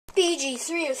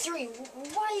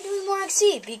DG303, why are you doing more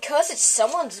XC? Because it's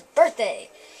someone's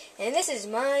birthday. And this is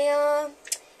my,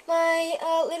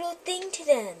 little thing to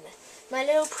them. My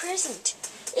little present.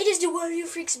 It is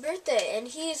DeWarioFreak's birthday, and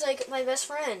he is, like, my best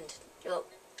friend. Well,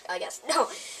 I guess. No,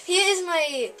 he is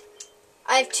my...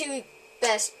 I have two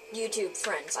best YouTube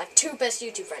friends. I have two best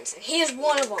YouTube friends, and he is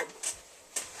one of them.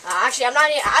 Actually,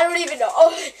 I don't even know.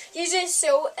 Oh, he's just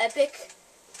so epic.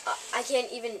 I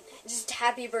can't even, just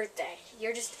happy birthday.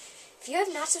 You're just, if you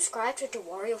have not subscribed to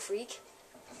DeWarioFreak,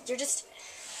 you're just,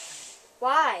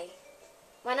 why?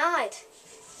 Why not?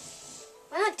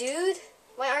 Why not, dude?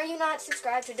 Why are you not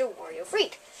subscribed to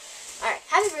DeWarioFreak? Alright,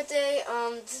 happy birthday.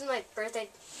 This is my birthday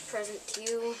present to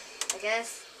you, I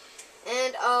guess.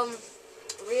 And,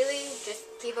 really, just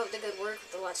keep up the good work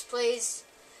with the Let's Plays.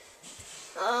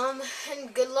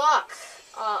 And good luck.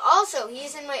 Also,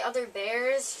 he's in my other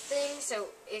bears thing, so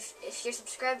if you're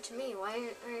subscribed to me, why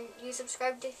aren't you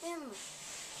subscribed to him?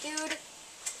 Dude,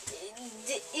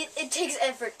 it takes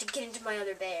effort to get into my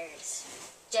other bears.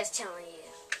 Just telling you.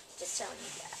 Just telling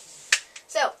you guys.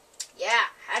 So, yeah,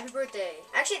 happy birthday.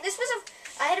 Actually,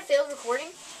 I had a failed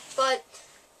recording, but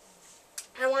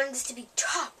I wanted this to be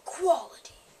top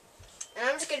quality. And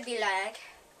I'm just gonna be like,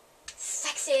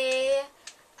 sexy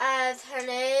as her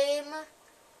name.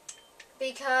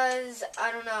 Because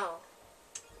I don't know.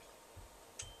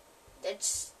 I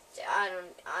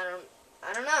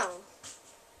don't know.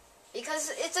 Because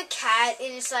it's a cat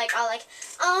and it's like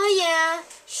oh yeah,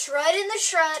 shred in the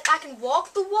shred. I can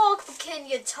walk the walk, but can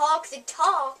you talk the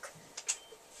talk?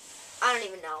 I don't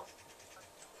even know.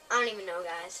 I don't even know,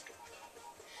 guys.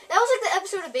 That was like the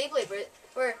episode of Beyblade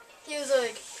where he was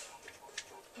like,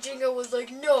 Jingo was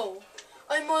like, no,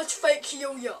 I must fight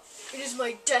Kiyoya. It is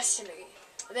my destiny.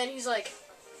 And then he's like,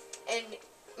 and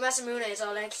Masamune is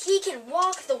all like, he can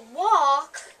walk the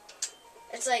walk.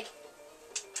 It's like,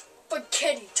 but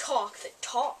can he talk the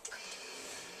talk?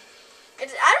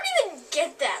 And I don't even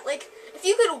get that. Like, if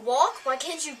you could walk, why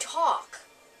can't you talk?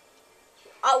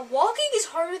 Walking is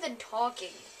harder than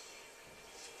talking.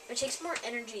 It takes more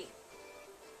energy.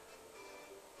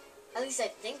 At least I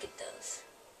think it does.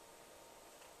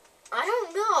 I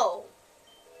don't know.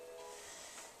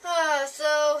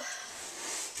 So...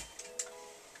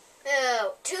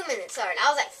 2 minutes, sorry, that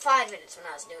was like 5 minutes when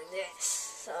I was doing this.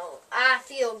 So, I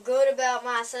feel good about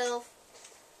myself.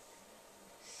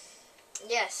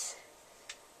 Yes.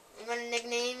 I'm gonna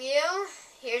nickname you.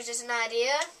 Here's just an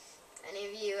idea. Any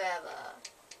of you have,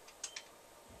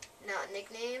 not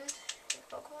nicknamed your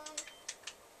Pokemon?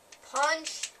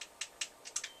 Punch.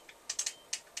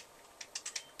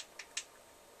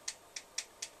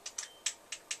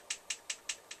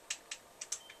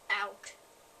 Out.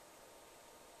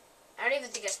 I don't even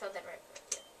think I spelled that right.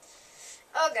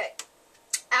 Okay.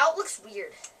 Out looks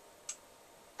weird.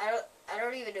 I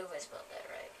don't even know if I spelled that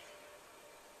right.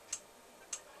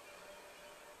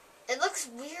 It looks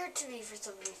weird to me for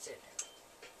some reason.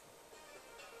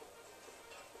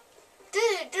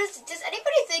 Does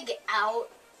anybody think out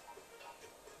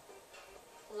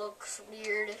looks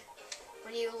weird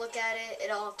when you look at it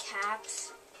in all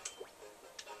caps?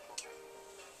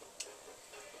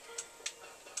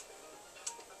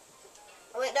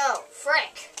 Oh wait, no,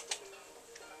 frick.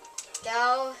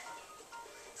 Go.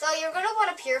 So you're gonna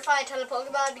want to purify a ton of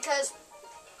Pokemon because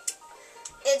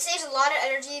it saves a lot of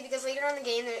energy, because later on in the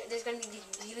game there's gonna be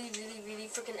these really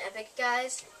freaking epic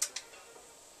guys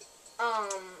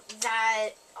that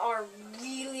are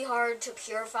really hard to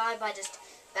purify by just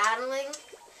battling.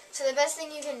 So the best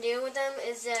thing you can do with them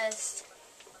is just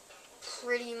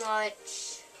pretty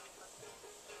much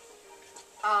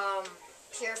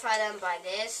purify them by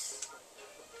this.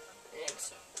 And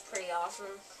it's pretty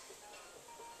awesome.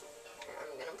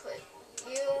 I'm gonna put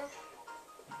you.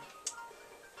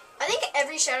 I think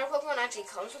every Shadow Pokemon actually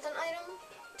comes with an item,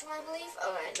 to my belief.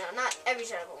 Oh, right, no, not every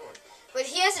Shadow Pokemon. But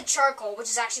he has a Charcoal, which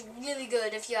is actually really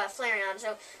good if you have Flareon.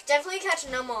 So definitely catch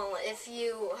Numel if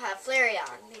you have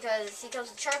Flareon, because he comes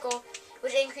with Charcoal,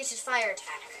 which increases fire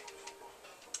attack.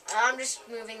 I'm just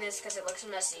moving this because it looks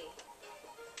messy.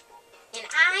 And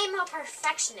I'm a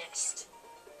perfectionist.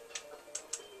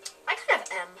 I could have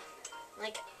M.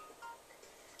 Like,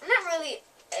 I'm not really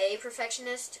a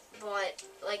perfectionist, but,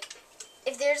 like,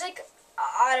 if there's, like,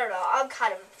 I don't know, I'm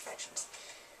kind of a perfectionist.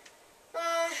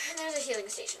 There's a healing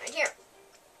station right here.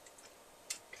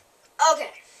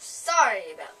 Okay,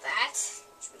 sorry about that.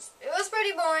 It was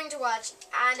pretty boring to watch,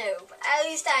 I know, but at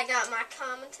least I got my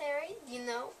commentary, you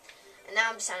know. And now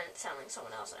I'm sounding like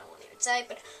someone else that I won't even say,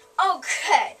 but,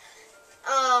 okay.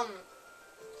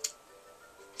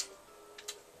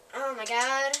 Oh my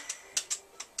god.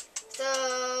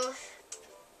 So,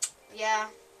 yeah.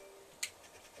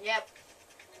 Yep.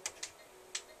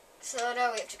 So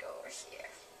now we have to go over here.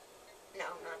 No,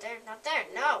 not there, not there.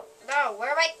 No, no,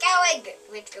 where am I going?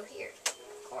 We have to go here,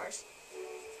 of course.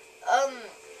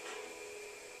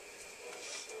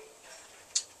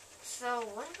 So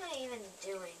what am I even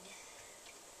doing?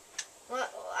 Well,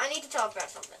 I need to talk about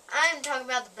something. I'm talking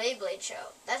about the Beyblade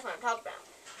show. That's what I'm talking about.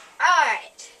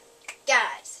 Alright,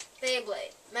 guys.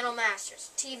 Beyblade, Metal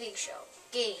Masters, TV show,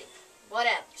 game,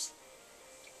 whatevers.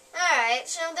 Alright,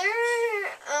 so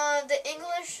the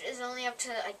English is only up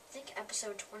to, I think,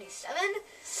 episode 27.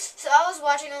 So I was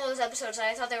watching all those episodes, and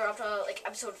I thought they were up to, like,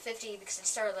 episode 50, because it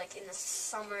started, like, in the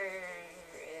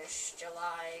summer-ish,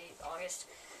 July, August.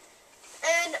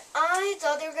 And I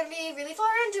thought they were going to be really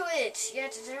far into it.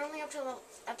 Yet they're only up to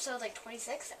episode, like,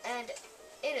 26, and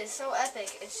it is so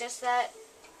epic. It's just that,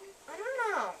 I don't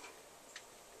know.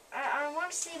 I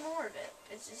want to see more of it.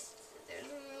 It's just, there's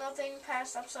nothing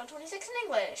past episode 26 in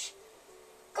English.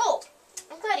 Gold,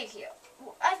 I'm glad you're here.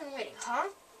 I've been waiting, huh?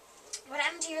 What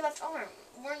happened to your left arm?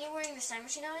 Weren't you wearing the snag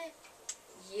machine on it?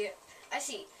 Yep. I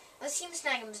see. Let's see what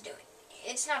Snag'em's doing.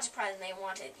 It's not surprising they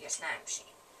wanted your snag machine.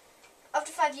 Up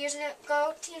to 5 years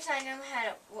ago, Team Snag'em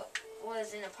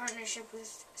was in a partnership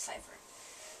with Cypher.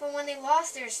 But when they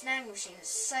lost their snag machines,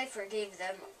 Cypher gave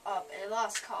them up and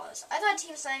lost cause. I thought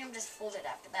Team Snag'em just folded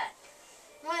after that.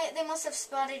 Why, they must have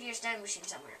spotted your snag machine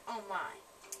somewhere. Oh my.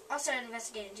 I'll start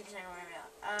investigating Team Snag'em right now.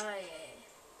 Ah,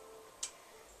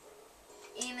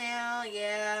 yeah. Email,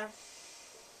 yeah.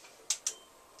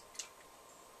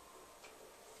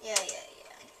 Yeah.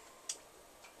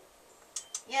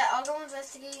 Yeah, I'll go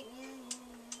investigate.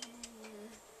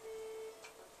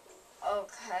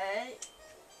 Okay.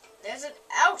 There's an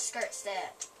outskirt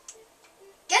stab.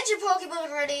 Get your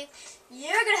Pokemon ready.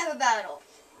 You're gonna have a battle.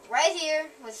 Right here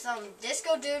with some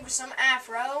disco dude with some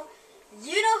afro.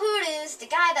 You know who it is. The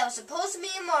guy that was supposed to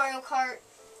be in Mario Kart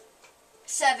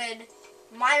 7.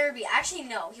 Myra B. Actually,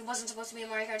 no. He wasn't supposed to be in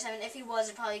Mario Kart 7. If he was,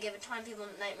 it'd probably give a ton of people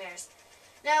nightmares.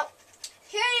 Now,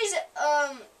 here's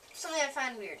something I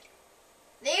find weird.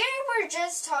 They were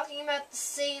just talking about the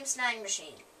same snag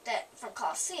machine that from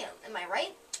Coliseum. Am I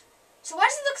right? So why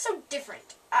does it look so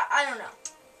different? I don't know.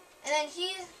 And then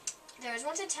there was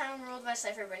once a town ruled by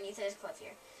Cypher beneath his cliff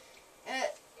here.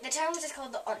 The town was just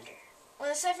called the Under. When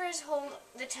the Cyphers hold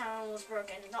the town was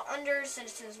broken, the Under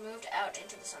citizens moved out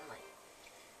into the sunlight.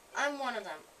 I'm one of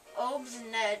them. Obes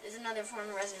Ned is another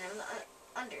former resident of the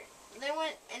Under. They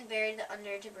went and buried the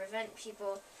Under to prevent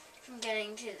people from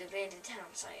getting to the abandoned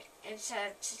town site. It's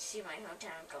sad to see my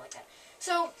hometown go like that.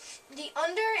 So, the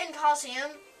Under in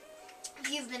Coliseum, if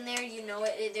you've been there, you know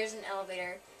it. There's an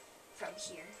elevator from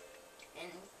here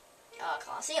in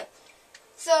Coliseum.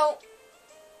 So,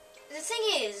 the thing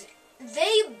is,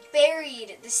 they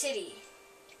buried the city,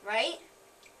 right?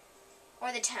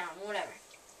 Or the town, whatever.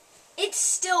 It's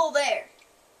still there.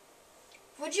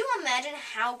 Would you imagine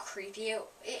how creepy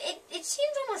it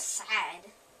seems almost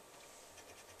sad.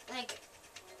 Like,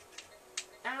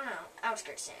 I don't know,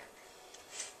 outskirts sand.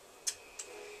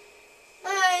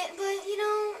 But you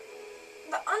know,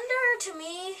 the Under, to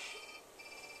me,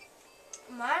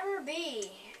 Myra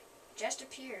B just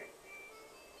appeared.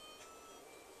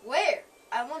 Where?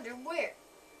 I wonder where.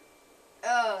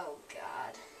 Oh,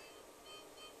 God.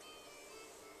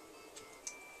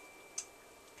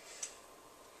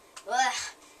 Ugh.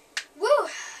 Woo!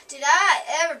 Did I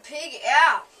ever pig it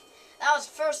out? That was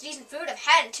the first decent food I've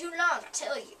had in too long, I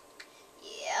tell you.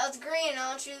 Yeah, it's green,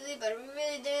 all truly, but are we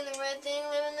really doing the right thing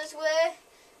living this way?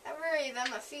 I worry about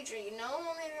my future, you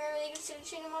know. Maybe I really consider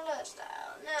changing my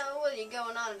lifestyle. Now, what are you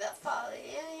going on about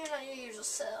folly? You're not your usual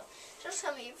self. Just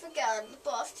tell me you've forgotten the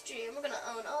boss dream. We're gonna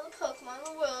own all the Pokemon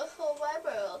in the world, whole wide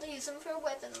world. Use them for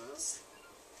weapons.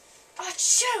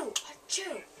 Achoo!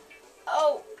 Achoo!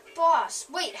 Oh, boss.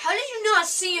 Wait, how did you not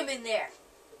see him in there?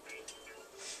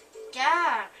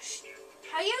 Gosh.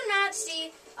 How do you not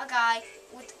see a guy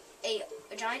with a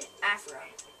giant afro?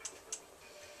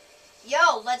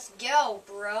 Yo, let's go,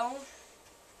 bro.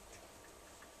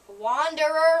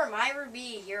 Wanderer, Myra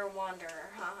B, you're a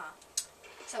wanderer, haha.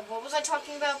 So what was I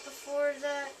talking about before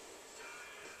that?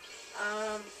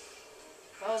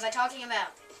 What was I talking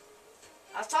about?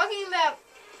 I was talking about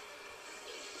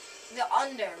the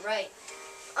Under, right.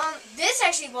 This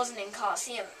actually wasn't in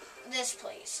Coliseum, this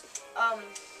place.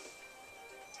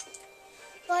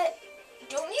 But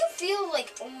don't you feel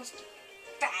like almost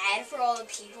bad for all the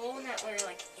people that were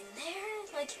like in there?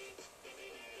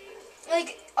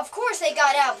 Like of course they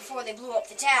got out before they blew up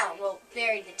the town. Well,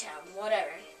 buried the town,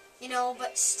 whatever. You know,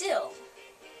 but still.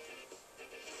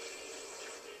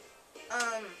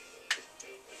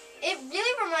 It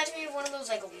really reminds me of one of those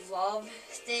like love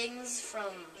things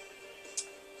from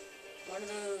one of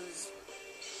those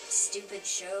stupid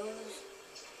shows.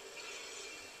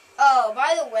 Oh,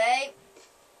 by the way,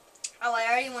 I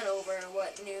already went over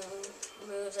what new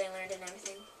moves I learned and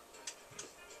everything.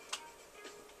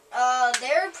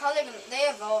 They're probably they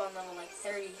evolve on level like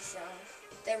 30, so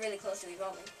they're really close to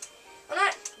evolving. Well,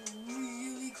 not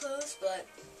really close, but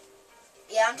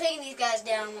yeah, I'm taking these guys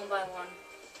down one by one.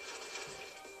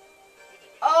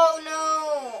 Oh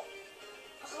no!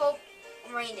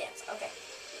 Rain dance. Okay.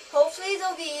 Hopefully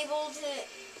they'll be able to,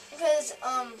 because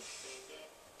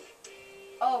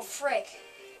oh frick.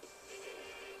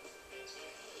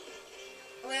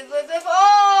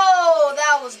 Oh,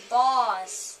 that was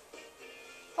boss.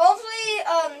 Hopefully,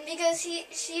 because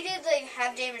she did like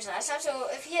half damage last time, so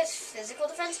if he has physical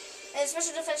defense and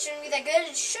special defense shouldn't be that good,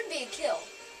 it should be a kill.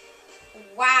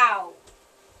 Wow,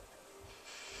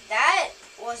 that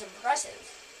was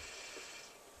impressive.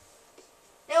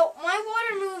 Now my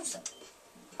water moves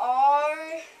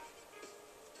are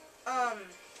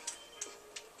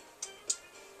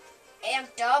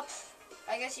amped up,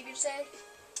 I guess you could say,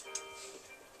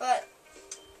 but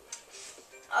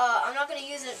I'm not going to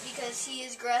use it because he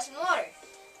is grass and water.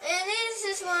 And this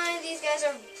is why these guys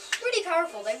are pretty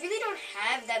powerful. They really don't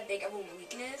have that big of a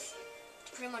weakness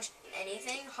to pretty much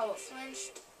anything. How about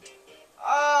flinch?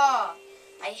 Oh,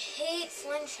 I hate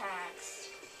flinch hacks.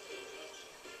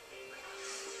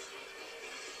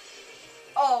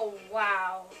 Oh,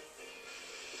 wow.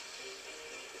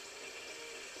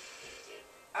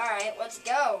 Alright, let's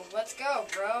go. Let's go,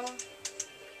 bro.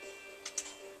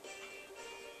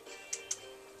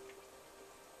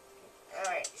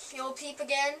 Alright, fuel peep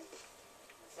again.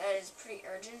 That is pretty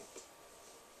urgent.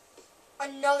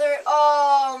 Another,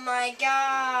 oh my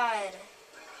god.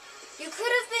 You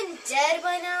could have been dead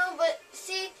by now, but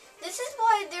see, this is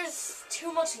why there's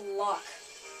too much luck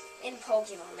in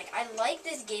Pokemon. Like, I like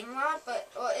this game a lot, but,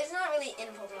 well, it's not really in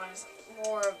Pokemon, it's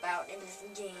more about in this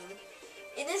game.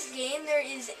 In this game, there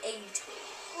is a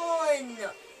ton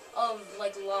of,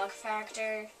 like, luck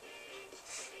factor.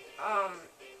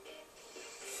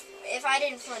 If I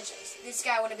didn't flinch, this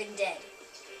guy would have been dead.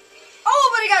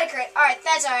 Oh, but I got a crit. Alright,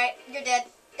 that's alright. You're dead.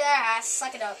 Ah,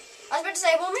 suck it up. I was about to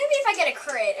say, well, maybe if I get a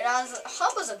crit, and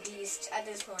Hub was a beast at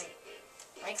this point.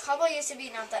 Like, Hubble used to be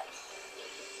not that...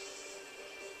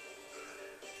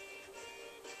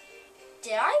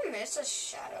 Did I miss a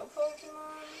shadow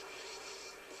Pokemon?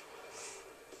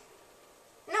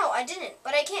 No, I didn't,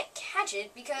 but I can't catch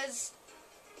it because...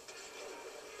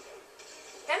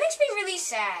 That makes me really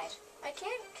sad. I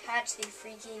can't catch the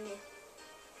freaking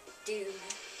dude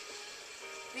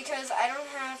because I don't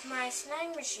have my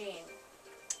snag machine.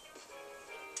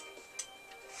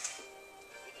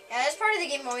 Yeah, this part of the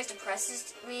game always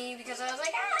depresses me because I was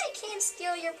like, I can't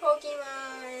steal your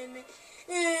Pokemon.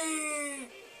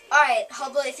 Alright,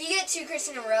 Hubble, if you get 2 crits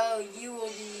in a row, you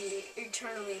will be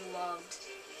eternally loved.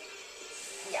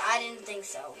 Yeah, I didn't think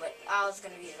so, but I was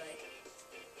gonna be like...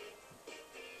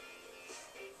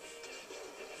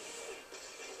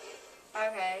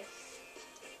 Okay.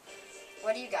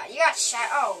 What do you got? You got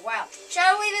Shadow... Oh, wow.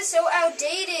 Shadow Wave is so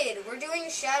outdated. We're doing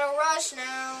Shadow Rush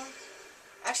now.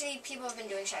 Actually, people have been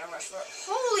doing Shadow Rush for...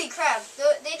 Holy crap.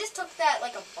 They just took that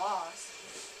like a boss.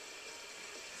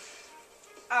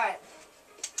 Alright.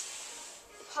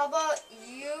 How about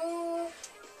you...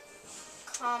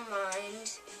 Calm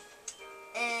Mind.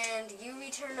 And you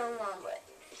return to Wombat.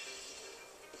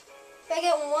 If I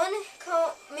get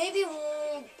maybe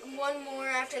one more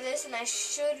after this, and I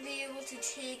should be able to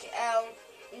take out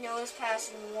Nose Pass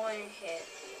in one hit.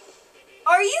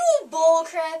 Are you bull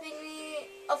crapping me?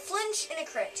 A flinch and a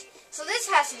crit. So this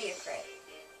has to be a crit.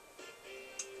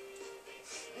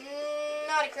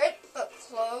 Not a crit, but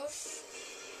close.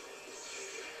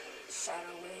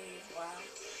 Shadow Wave, wow.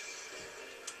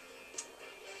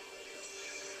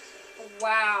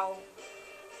 Wow.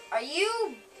 Are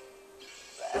you...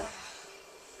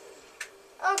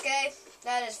 Okay,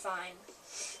 that is fine.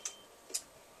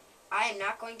 I am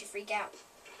not going to freak out.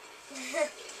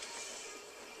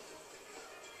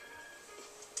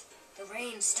 The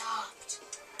rain stopped.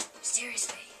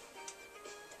 Seriously.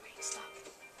 The rain stopped.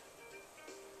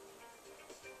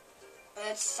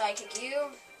 Let's Psychic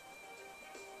you.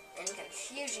 And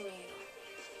Confusion you.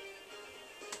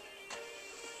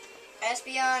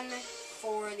 Espeon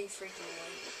for the freaking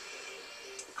win.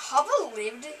 Hubble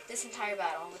lived this entire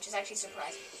battle, which is actually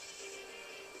surprising.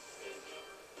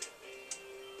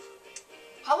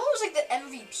 Hubble was like the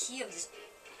MVP of this.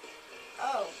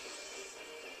 Oh.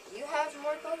 You have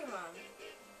more Pokemon.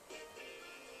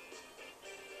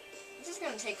 This is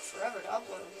going to take forever to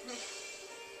upload.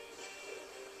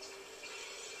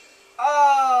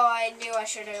 Oh, I knew I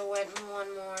should have went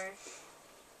one more.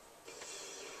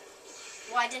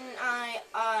 Why didn't I?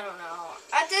 I don't know.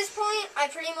 At this point, I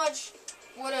pretty much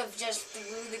would have just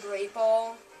threw the great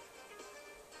ball.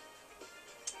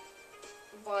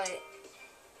 But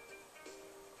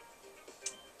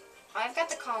I've got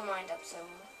the calm mind up, so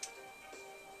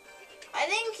I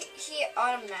think he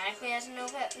automatically has a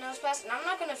nose pass, and I'm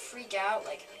not gonna freak out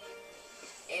like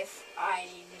if I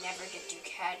never get to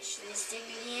catch this thing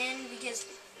again, because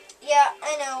yeah,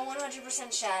 I know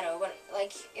 100% shadow, but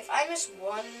like if I miss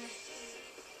one,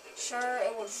 sure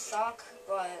it would suck,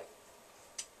 but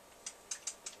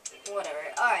whatever.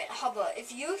 All right, how about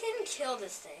if you can kill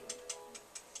this thing?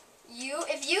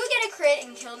 If you get a crit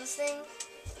and kill this thing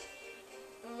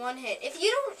in one hit, if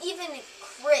you don't even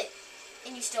crit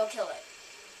and you still kill it,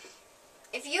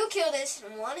 if you kill this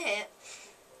in one hit,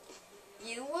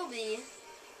 you will be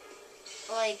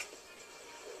like,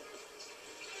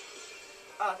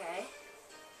 okay.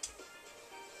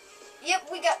 Yep,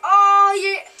 we got, oh,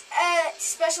 your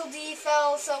special D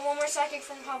fell, so one more psychic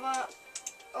from Hava,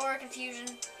 or confusion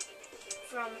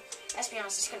from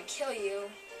Espionage is going to kill you.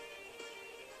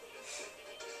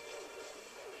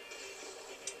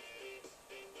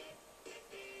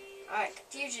 Alright,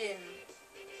 confusion.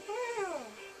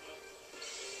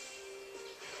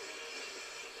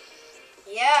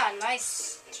 Yeah,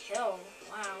 nice kill.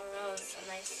 Wow, that was a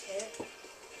nice hit.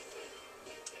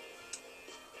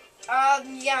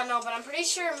 Yeah, no, but I'm pretty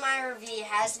sure Myra V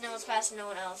has nose pass and no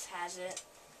one else has it.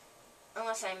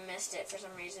 Unless I missed it for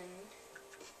some reason.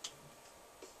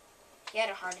 He had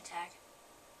a heart attack.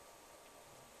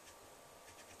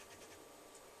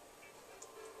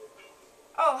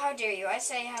 Oh, how dare you. I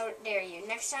say how dare you.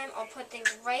 Next time, I'll put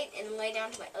things right and lay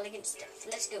down to my elegant stuff.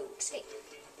 Let's go. Escape.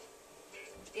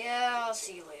 Yeah, I'll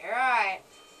see you later. Alright.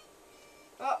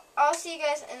 Well, I'll see you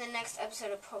guys in the next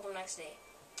episode of Pokemon Next Day.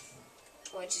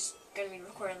 Which is going to be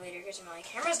recorded later because my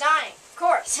camera's dying. Of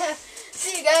course.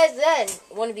 See you guys then.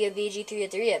 It won't be a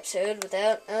VG303 episode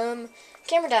without,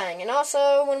 camera dying. And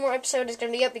also, one more episode is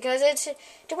going to be up because it's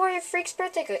DeWarioFreak's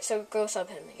birthday, so go sub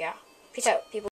him. Yeah. Peace out, people.